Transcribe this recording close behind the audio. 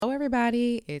Hello,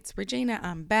 everybody. It's Regina.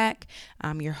 I'm back.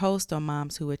 I'm your host on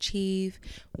Moms Who Achieve.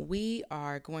 We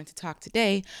are going to talk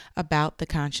today about the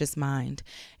conscious mind.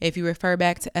 If you refer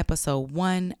back to episode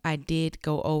 1, I did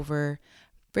go over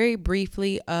very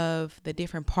briefly of the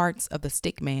different parts of the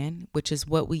stick man, which is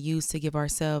what we use to give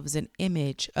ourselves an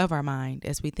image of our mind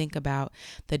as we think about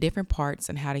the different parts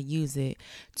and how to use it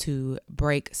to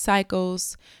break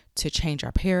cycles, to change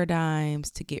our paradigms,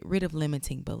 to get rid of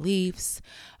limiting beliefs.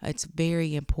 It's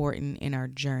very important in our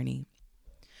journey.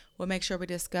 We'll make sure we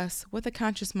discuss what the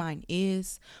conscious mind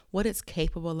is, what it's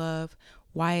capable of,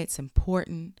 why it's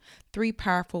important, 3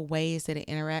 powerful ways that it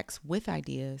interacts with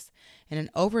ideas, and an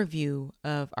overview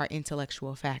of our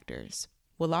intellectual factors.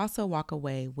 We'll also walk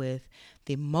away with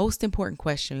the most important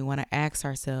question we want to ask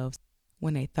ourselves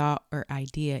when a thought or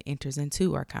idea enters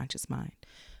into our conscious mind.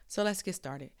 So let's get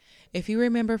started. If you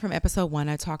remember from episode 1,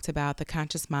 I talked about the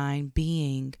conscious mind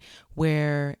being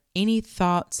where any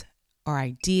thought or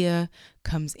idea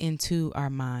comes into our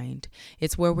mind.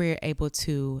 It's where we're able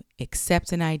to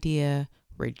accept an idea,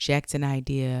 reject an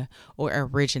idea, or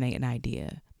originate an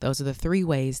idea. Those are the 3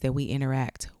 ways that we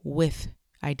interact with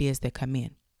ideas that come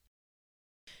in.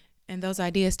 And those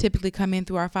ideas typically come in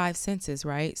through our 5 senses,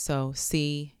 right? So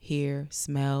see, hear,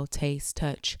 smell, taste,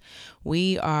 touch.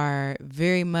 We are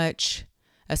very much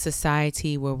a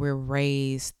society where we're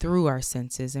raised through our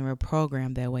senses and we're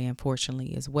programmed that way,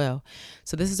 unfortunately, as well.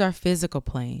 So this is our physical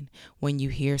plane. When you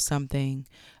hear something,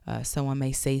 someone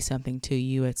may say something to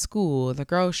you at school, the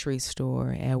grocery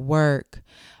store, at work.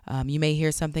 You may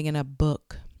hear something in a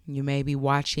book. You may be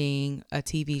watching a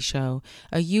TV show,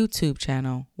 a YouTube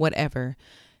channel, whatever.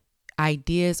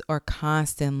 Ideas are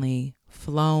constantly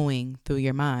flowing through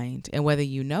your mind. And whether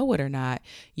you know it or not,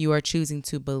 you are choosing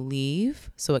to believe,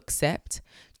 so accept,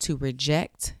 to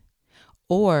reject,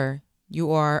 or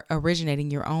you are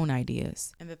originating your own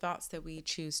ideas. And the thoughts that we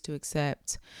choose to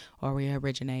accept or we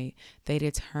originate, they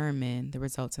determine the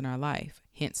results in our life.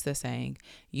 Hence the saying,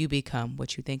 you become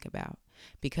what you think about.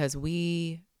 Because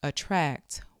we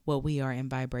attract what we are in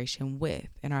vibration with,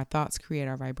 and our thoughts create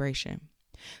our vibration.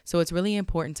 So it's really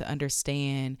important to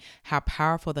understand how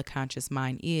powerful the conscious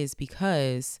mind is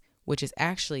because, which is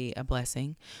actually a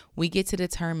blessing, we get to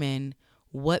determine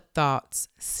what thoughts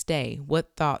stay,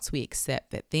 what thoughts we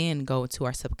accept that then go to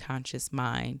our subconscious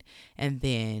mind and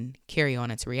then carry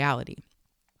on into reality.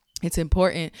 It's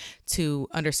important to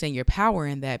understand your power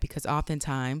in that because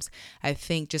oftentimes I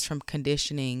think just from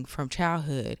conditioning from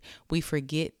childhood, we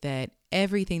forget that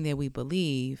everything that we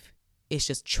believe is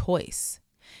just choice.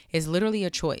 It's literally a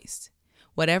choice.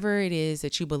 Whatever it is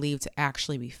that you believe to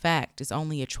actually be fact is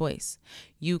only a choice.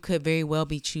 You could very well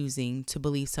be choosing to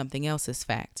believe something else is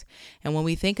fact. And when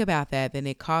we think about that, then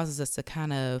it causes us to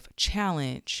kind of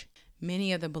challenge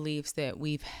many of the beliefs that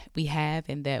we have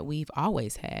and that we've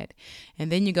always had. And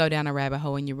then you go down a rabbit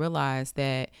hole and you realize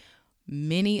that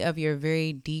many of your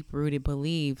very deep-rooted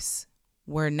beliefs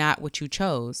were not what you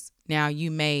chose. Now,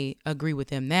 you may agree with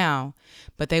them now,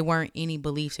 but they weren't any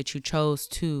beliefs that you chose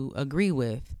to agree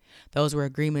with. Those were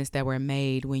agreements that were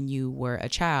made when you were a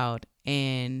child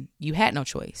and you had no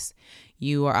choice.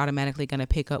 You are automatically going to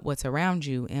pick up what's around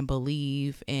you and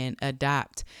believe and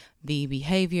adopt the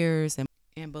behaviors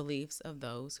and beliefs of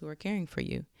those who are caring for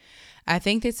you. I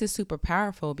think this is super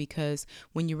powerful because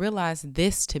when you realize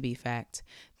this to be fact,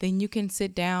 then you can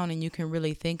sit down and you can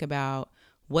really think about,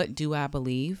 what do I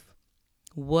believe?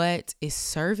 What is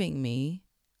serving me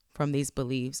from these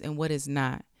beliefs and what is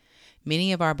not?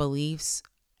 Many of our beliefs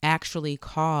actually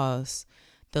cause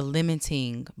the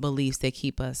limiting beliefs that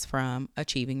keep us from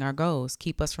achieving our goals,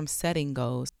 keep us from setting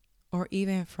goals, or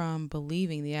even from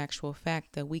believing the actual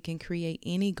fact that we can create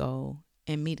any goal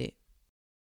and meet it.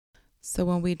 So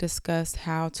when we discuss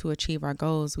how to achieve our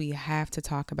goals, we have to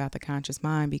talk about the conscious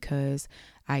mind because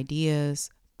ideas,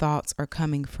 thoughts are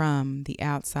coming from the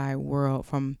outside world,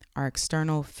 from our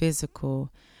external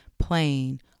physical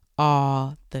plane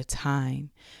all the time,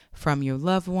 from your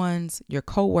loved ones, your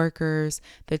coworkers,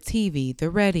 the TV, the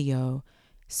radio,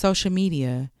 social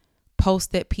media, posts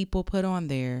that people put on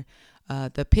there,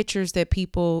 the pictures that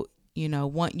people,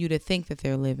 want you to think that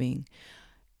they're living.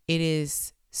 It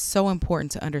is so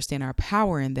important to understand our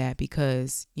power in that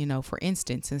because, for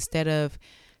instance, instead of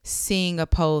seeing a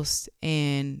post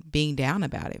and being down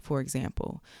about it, for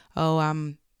example, oh,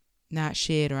 I'm not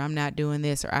shit, or I'm not doing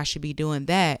this, or I should be doing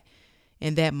that.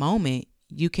 In that moment,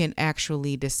 you can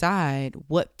actually decide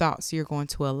what thoughts you're going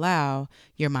to allow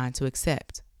your mind to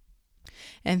accept.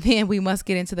 And then we must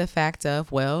get into the fact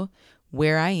of, well,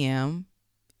 where I am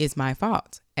is my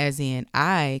fault, as in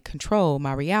I control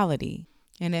my reality.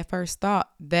 And at first thought,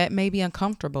 that may be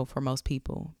uncomfortable for most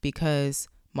people because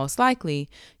most likely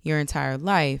your entire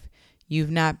life,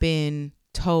 you've not been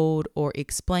told or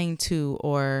explained to,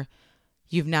 or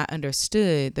you've not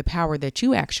understood the power that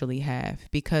you actually have,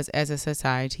 because as a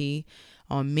society,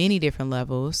 on many different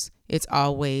levels, it's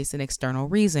always an external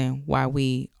reason why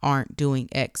we aren't doing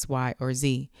X, Y, or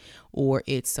Z, or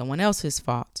it's someone else's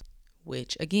fault,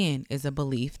 which again is a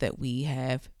belief that we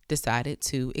have decided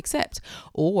to accept,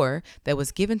 or that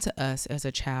was given to us as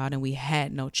a child and we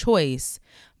had no choice,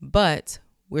 but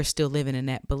we're still living in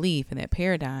that belief and that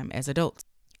paradigm as adults.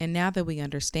 And now that we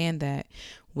understand that,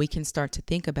 we can start to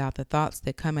think about the thoughts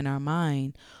that come in our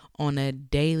mind on a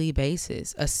daily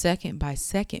basis, a second by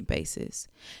second basis.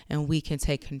 And we can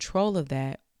take control of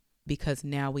that, because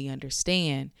now we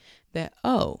understand that,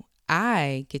 oh,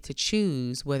 I get to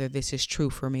choose whether this is true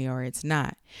for me or it's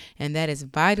not. And that is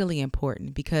vitally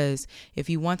important, because if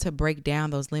you want to break down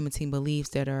those limiting beliefs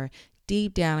that are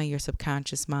deep down in your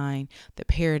subconscious mind, the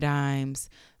paradigms,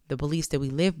 the beliefs that we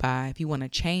live by, if you want to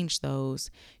change those,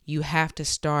 you have to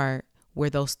start where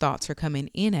those thoughts are coming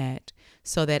in at,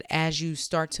 so that as you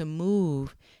start to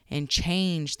move and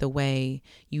change the way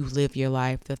you live your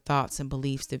life, the thoughts and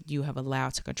beliefs that you have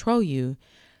allowed to control you,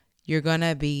 you're going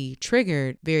to be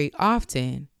triggered very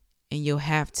often, and you'll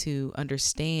have to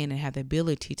understand and have the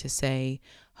ability to say,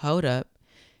 hold up,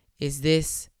 is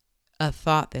this a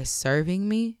thought that's serving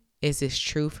me? Is this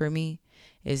true for me?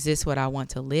 Is this what I want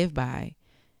to live by?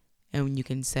 And you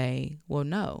can say, well,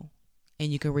 no.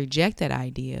 And you can reject that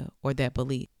idea or that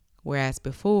belief. Whereas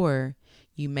before,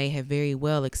 you may have very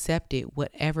well accepted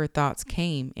whatever thoughts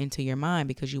came into your mind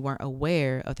because you weren't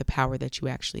aware of the power that you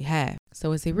actually have.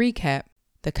 So as a recap,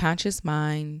 the conscious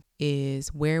mind is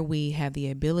where we have the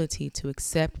ability to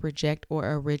accept, reject,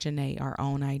 or originate our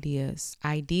own ideas.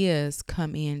 Ideas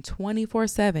come in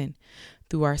 24/7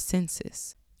 through our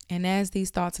senses. And as these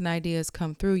thoughts and ideas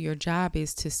come through, your job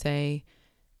is to say,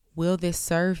 will this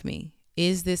serve me?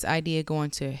 Is this idea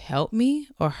going to help me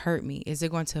or hurt me? Is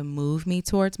it going to move me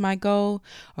towards my goal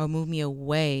or move me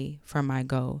away from my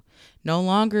goal? No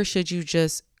longer should you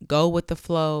just go with the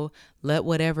flow, let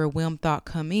whatever whim thought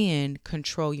come in,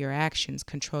 control your actions,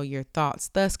 control your thoughts,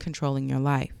 thus controlling your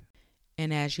life.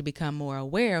 And as you become more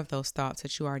aware of those thoughts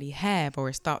that you already have, or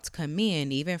as thoughts come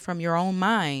in, even from your own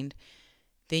mind,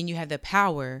 then you have the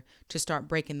power to start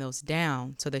breaking those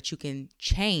down so that you can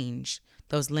change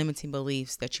those limiting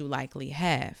beliefs that you likely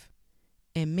have.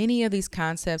 In many of these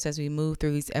concepts, as we move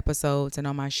through these episodes and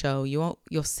on my show, you'll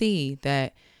see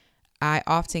that I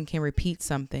often can repeat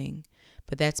something,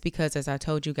 but that's because, as I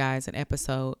told you guys in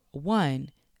episode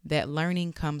 1, that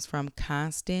learning comes from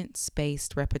constant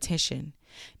spaced repetition,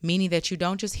 meaning that you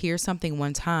don't just hear something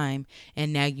one time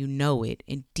and now you know it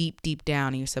and deep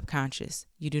down in your subconscious.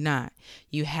 You do not.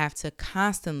 You have to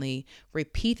constantly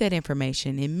repeat that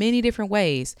information in many different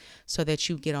ways so that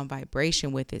you get on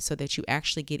vibration with it, so that you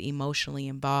actually get emotionally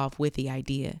involved with the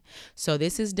idea. So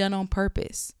this is done on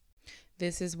purpose.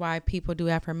 This is why people do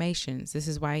affirmations. This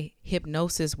is why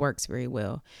hypnosis works very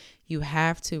well. You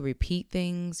have to repeat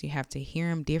things. You have to hear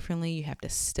them differently. You have to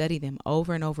study them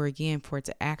over and over again for it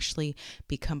to actually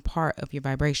become part of your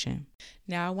vibration.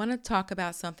 Now, I want to talk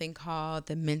about something called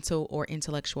the mental or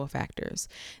intellectual factors.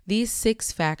 These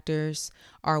 6 factors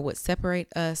are what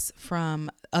separate us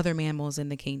from other mammals in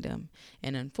the kingdom.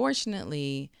 And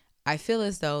unfortunately, I feel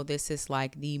as though this is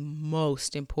like the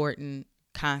most important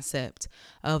concept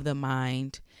of the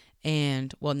mind.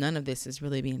 And well, none of this is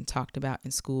really being talked about in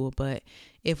school, but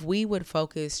if we would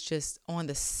focus just on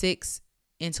the 6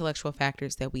 intellectual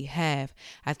factors that we have,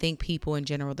 I think people in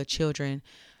general, the children,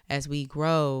 as we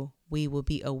grow, we will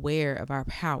be aware of our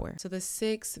power. So the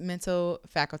 6 mental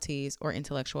faculties or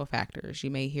intellectual factors,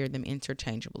 you may hear them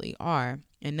interchangeably, are,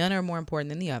 and none are more important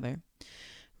than the other: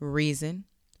 reason,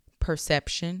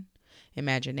 perception,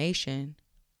 imagination,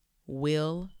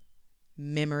 will,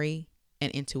 memory,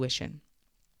 and intuition.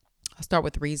 I'll start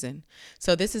with reason.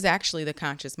 So this is actually the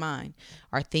conscious mind,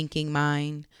 our thinking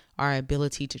mind, our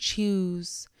ability to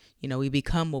choose. We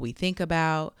become what we think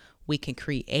about. We can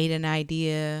create an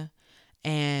idea,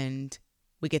 and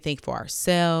we can think for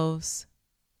ourselves.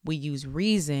 We use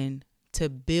reason to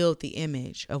build the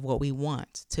image of what we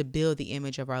want, to build the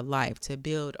image of our life, to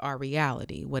build our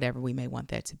reality, whatever we may want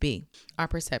that to be. Our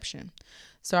perception.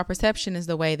 So our perception is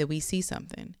the way that we see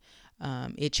something.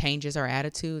 It changes our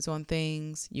attitudes on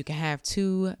things. You can have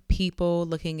 2 people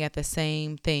looking at the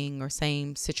same thing or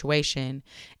same situation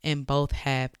and both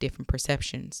have different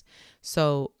perceptions.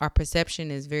 So our perception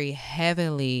is very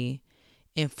heavily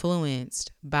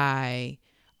influenced by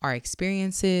our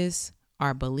experiences,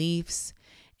 our beliefs,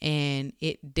 and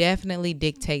it definitely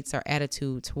dictates our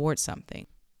attitude towards something.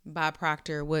 Bob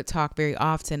Proctor would talk very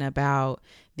often about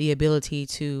the ability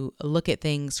to look at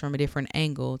things from a different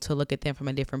angle, to look at them from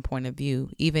a different point of view.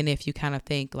 Even if you kind of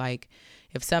think like,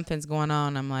 if something's going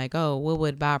on, I'm like, oh, what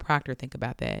would Bob Proctor think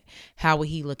about that? How would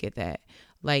he look at that?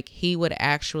 Like, he would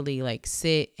actually like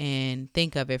sit and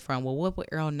think of it from, well, what would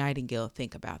Earl Nightingale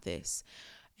think about this?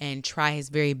 And try his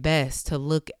very best to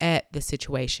look at the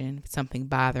situation, something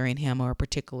bothering him or a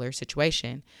particular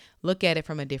situation, look at it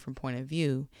from a different point of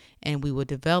view. And we will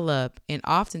develop and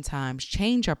oftentimes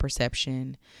change our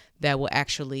perception that will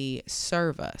actually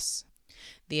serve us.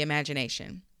 The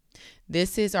imagination.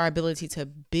 This is our ability to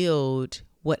build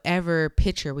whatever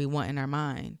picture we want in our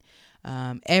mind.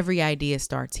 Every idea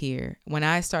starts here. When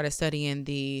I started studying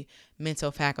the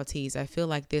mental faculties, I feel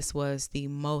like this was the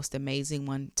most amazing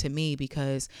one to me,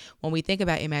 because when we think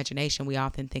about imagination, we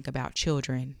often think about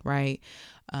children, right?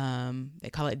 They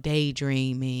call it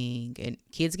daydreaming, and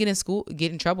kids get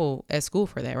in trouble at school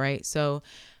for that, right? So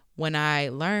when I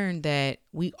learned that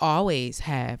we always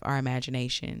have our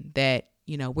imagination, that,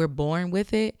 we're born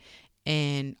with it,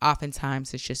 and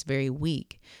oftentimes it's just very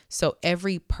weak. So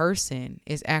every person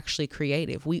is actually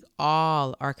creative. We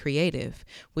all are creative.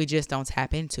 We just don't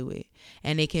tap into it.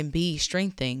 And it can be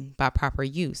strengthened by proper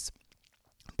use.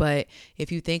 But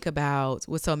if you think about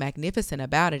what's so magnificent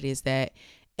about it, is that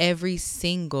every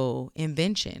single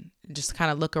invention, just kind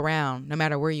of look around, no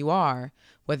matter where you are,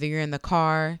 whether you're in the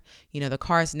car, the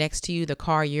car's next to you, the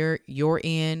car you're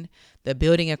in, the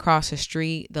building across the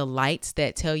street, the lights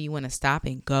that tell you when to stop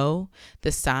and go,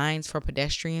 the signs for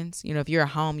pedestrians, if you're at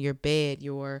home, your bed,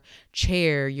 your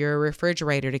chair, your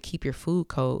refrigerator to keep your food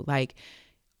cold, like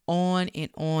on and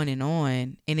on and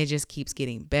on. And it just keeps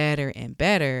getting better and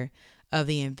better of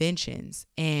the inventions.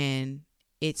 And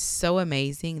it's so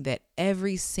amazing that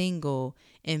every single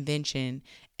invention,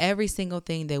 every single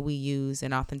thing that we use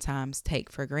and oftentimes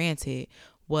take for granted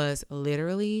was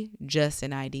literally just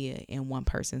an idea in one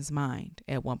person's mind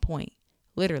at one point.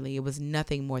 Literally, it was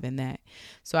nothing more than that.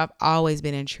 So I've always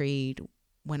been intrigued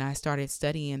when I started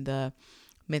studying the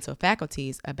mental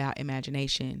faculties about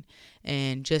imagination,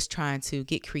 and just trying to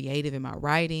get creative in my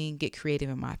writing, get creative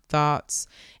in my thoughts,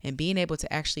 and being able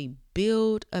to actually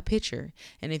build a picture.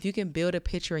 And if you can build a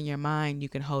picture in your mind, you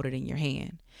can hold it in your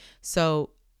hand.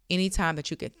 So anytime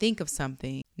that you could think of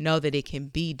something, know that it can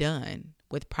be done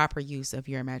with proper use of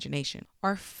your imagination.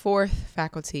 Our fourth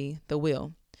faculty, the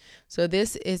will. So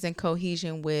this is in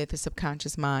cohesion with the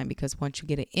subconscious mind, because once you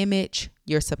get an image,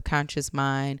 your subconscious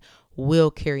mind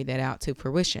will carry that out to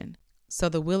fruition. So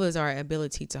the will is our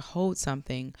ability to hold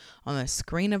something on the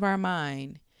screen of our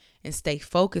mind and stay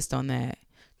focused on that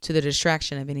to the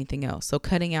distraction of anything else. So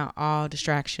cutting out all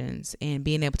distractions and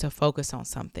being able to focus on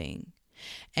something.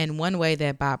 And one way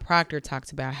that Bob Proctor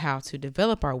talks about how to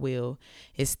develop our will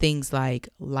is things like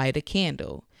light a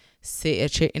candle,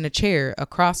 sit in a chair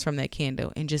across from that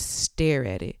candle and just stare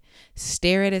at it.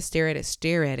 Stare at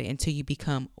it until you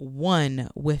become one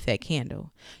with that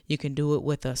candle. You can do it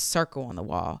with a circle on the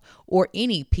wall or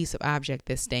any piece of object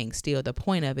that's staying still. The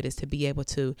point of it is to be able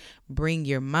to bring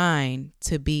your mind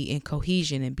to be in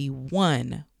cohesion and be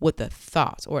one with a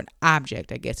thought or an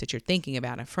object, I guess, that you're thinking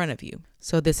about in front of you.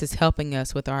 So this is helping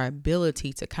us with our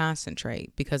ability to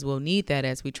concentrate, because we'll need that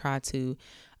as we try to,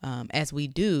 as we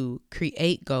do,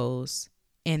 create goals,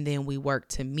 and then we work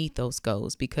to meet those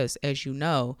goals, because as you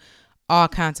know, all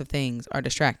kinds of things are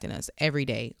distracting us every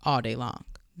day, all day long.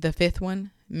 The fifth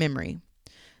one, memory.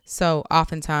 So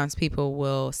oftentimes people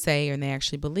will say, and they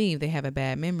actually believe they have a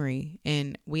bad memory.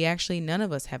 And none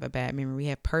of us have a bad memory. We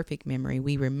have perfect memory.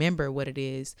 We remember what it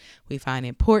is we find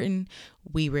important.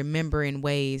 We remember in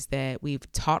ways that we've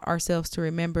taught ourselves to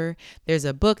remember. There's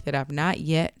a book that I've not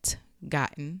yet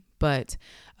gotten, but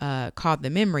called The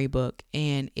Memory Book.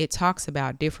 And it talks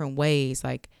about different ways,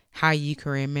 like how you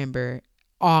can remember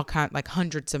like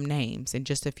hundreds of names in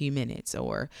just a few minutes,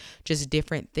 or just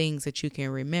different things that you can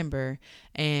remember.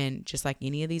 And just like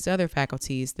any of these other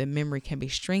faculties, the memory can be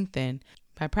strengthened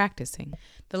by practicing.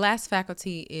 The last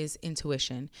faculty is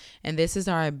intuition. And this is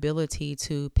our ability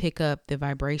to pick up the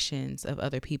vibrations of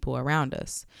other people around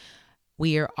us.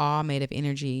 We are all made of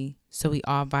energy, so we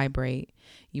all vibrate.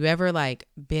 You ever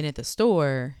been at the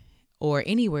store or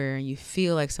anywhere and you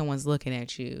feel like someone's looking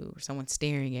at you or someone's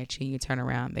staring at you and you turn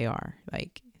around, they are.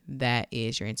 That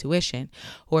is your intuition.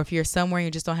 Or if you're somewhere and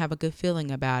you just don't have a good feeling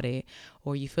about it,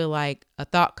 or you feel like a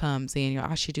thought comes in,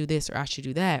 I should do this or I should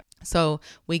do that. So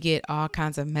we get all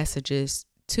kinds of messages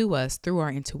to us through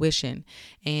our intuition.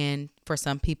 And for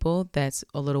some people, that's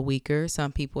a little weaker.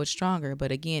 Some people, it's stronger. But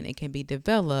again, it can be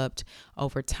developed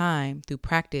over time through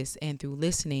practice and through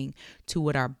listening to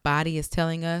what our body is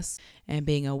telling us and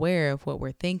being aware of what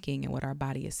we're thinking and what our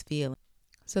body is feeling.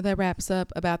 So that wraps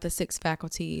up about the 6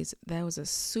 faculties. That was a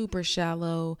super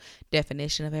shallow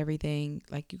definition of everything.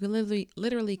 Like you could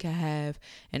literally could have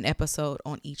an episode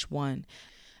on each one.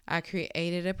 I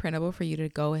created a printable for you to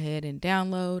go ahead and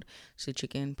download so that you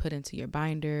can put into your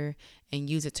binder and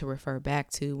use it to refer back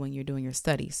to when you're doing your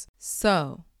studies.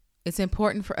 So it's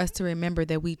important for us to remember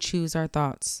that we choose our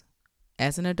thoughts.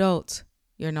 As an adult,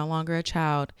 you're no longer a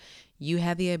child. You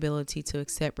have the ability to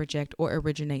accept, reject, or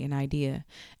originate an idea.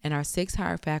 And our 6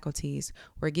 higher faculties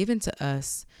were given to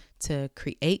us to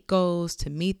create goals,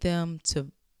 to meet them,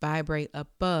 to vibrate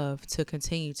above, to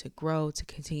continue to grow, to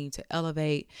continue to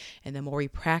elevate. And the more we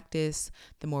practice,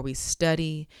 the more we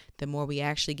study, the more we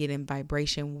actually get in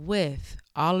vibration with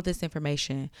all of this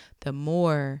information, the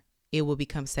more it will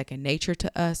become second nature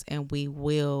to us and we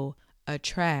will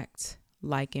attract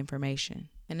like information.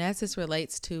 And as this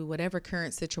relates to whatever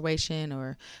current situation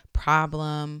or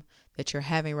problem that you're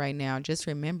having right now, just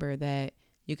remember that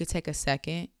you could take a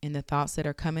second and the thoughts that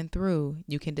are coming through,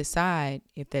 you can decide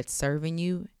if that's serving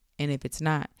you and if it's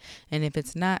not. And if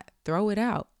it's not, throw it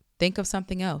out. Think of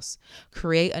something else.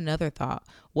 Create another thought.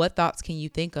 What thoughts can you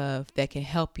think of that can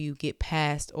help you get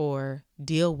past or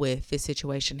deal with this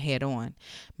situation head on?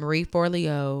 Marie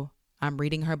Forleo, I'm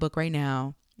reading her book right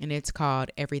now, and it's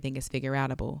called Everything is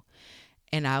Figureoutable.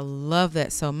 And I love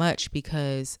that so much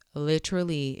because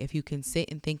literally, if you can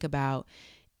sit and think about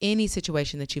any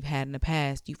situation that you've had in the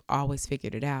past, you've always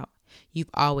figured it out. You've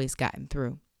always gotten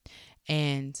through.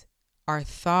 And our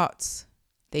thoughts,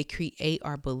 they create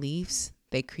our beliefs.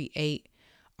 They create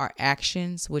our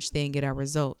actions, which then get our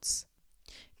results.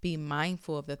 Be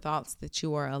mindful of the thoughts that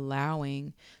you are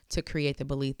allowing to create the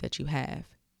belief that you have.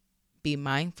 Be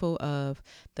mindful of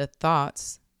the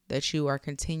thoughts that you are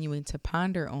continuing to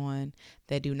ponder on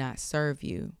that do not serve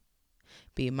you.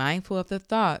 Be mindful of the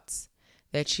thoughts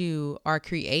that you are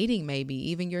creating, maybe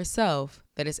even yourself,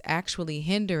 that is actually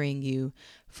hindering you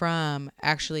from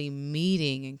actually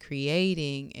meeting and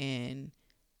creating and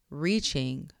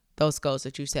reaching those goals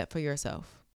that you set for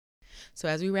yourself. So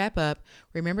as we wrap up,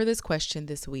 remember this question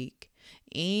this week.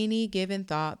 Any given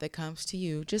thought that comes to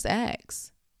you, just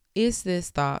ask, is this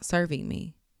thought serving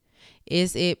me?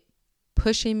 Is it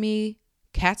pushing me,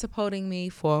 catapulting me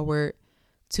forward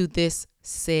to this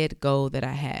said goal that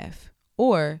I have?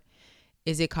 Or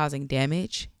is it causing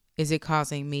damage? Is it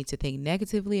causing me to think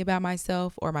negatively about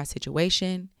myself or my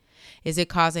situation? Is it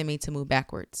causing me to move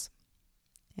backwards?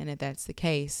 And if that's the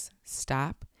case,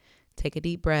 stop, take a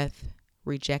deep breath,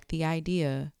 reject the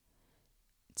idea,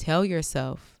 tell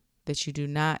yourself that you do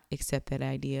not accept that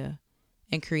idea,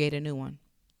 and create a new one.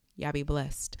 Y'all be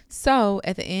blessed. So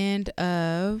at the end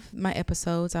of my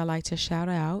episodes, I like to shout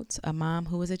out a mom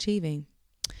who is achieving.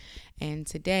 And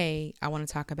today I want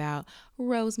to talk about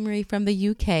Rosemary from the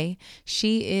UK.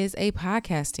 She is a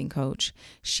podcasting coach.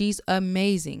 She's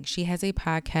amazing. She has a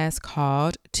podcast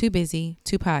called Too Busy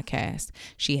to Podcast.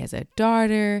 She has a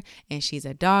daughter and she's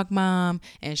a dog mom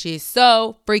and she's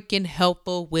so freaking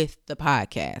helpful with the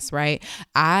podcast, right?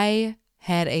 I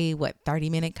had a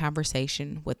 30-minute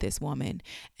conversation with this woman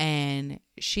and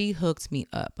she hooked me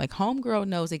up. Like homegirl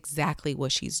knows exactly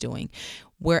what she's doing.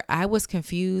 Where I was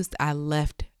confused, I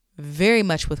left very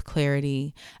much with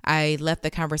clarity. I left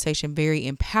the conversation very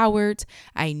empowered.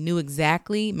 I knew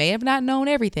exactly, may have not known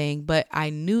everything, but I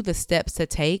knew the steps to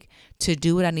take to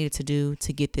do what I needed to do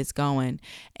to get this going.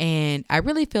 And I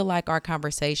really feel like our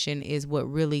conversation is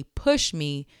what really pushed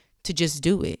me to just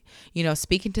do it. You know,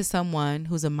 speaking to someone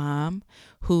who's a mom,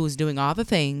 who's doing all the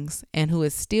things and who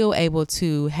is still able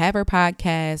to have her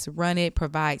podcast, run it,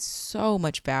 provide so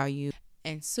much value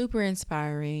and super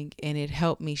inspiring. And it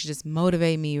helped me, she just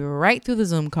motivated me right through the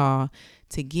Zoom call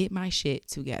to get my shit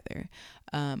together.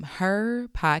 Her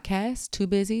podcast, Too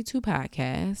Busy to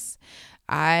Podcast,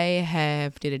 I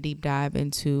did a deep dive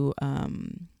into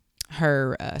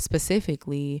her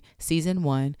specifically season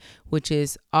 1, which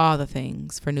is all the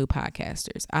things for new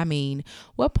podcasters. I mean,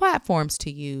 what platforms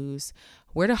to use,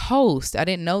 where to host. I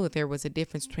didn't know that there was a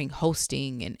difference between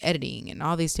hosting and editing and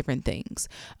all these different things.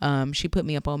 She put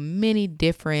me up on many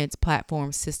different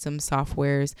platform systems,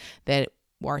 softwares that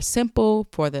are simple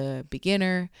for the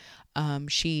beginner.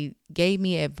 She gave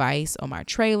me advice on my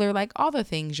trailer, like all the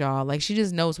things, y'all. Like she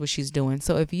just knows what she's doing.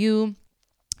 So if you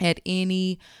had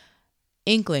any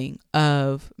inkling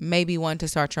of maybe wanting to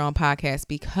start your own podcast,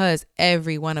 because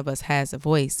every one of us has a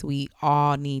voice, we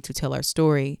all need to tell our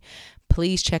story,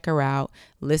 please check her out,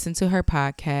 listen to her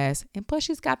podcast, and plus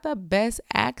she's got the best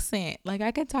accent. Like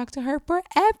I can talk to her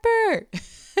forever.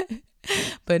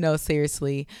 But no,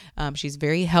 seriously, she's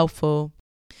very helpful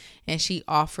and she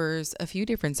offers a few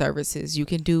different services. You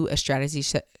can do a strategy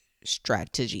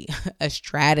strategy a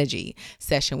strategy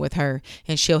session with her,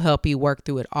 and she'll help you work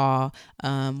through it all,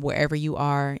 wherever you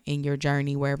are in your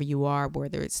journey, wherever you are,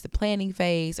 whether it's the planning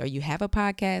phase or you have a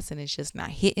podcast and it's just not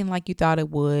hitting like you thought it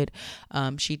would.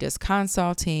 She does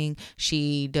consulting,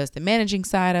 she does the managing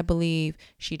side, I believe.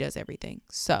 She does everything.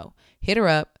 So hit her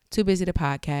up, Too Busy to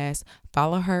Podcast.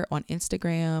 Follow her on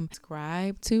Instagram.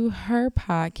 Subscribe to her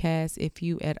podcast if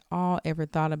you at all ever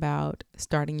thought about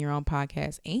starting your own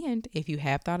podcast. And if you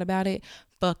have thought about it,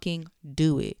 fucking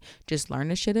do it. Just learn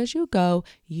the shit as you go.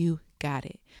 You got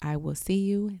it. I will see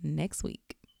you next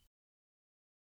week.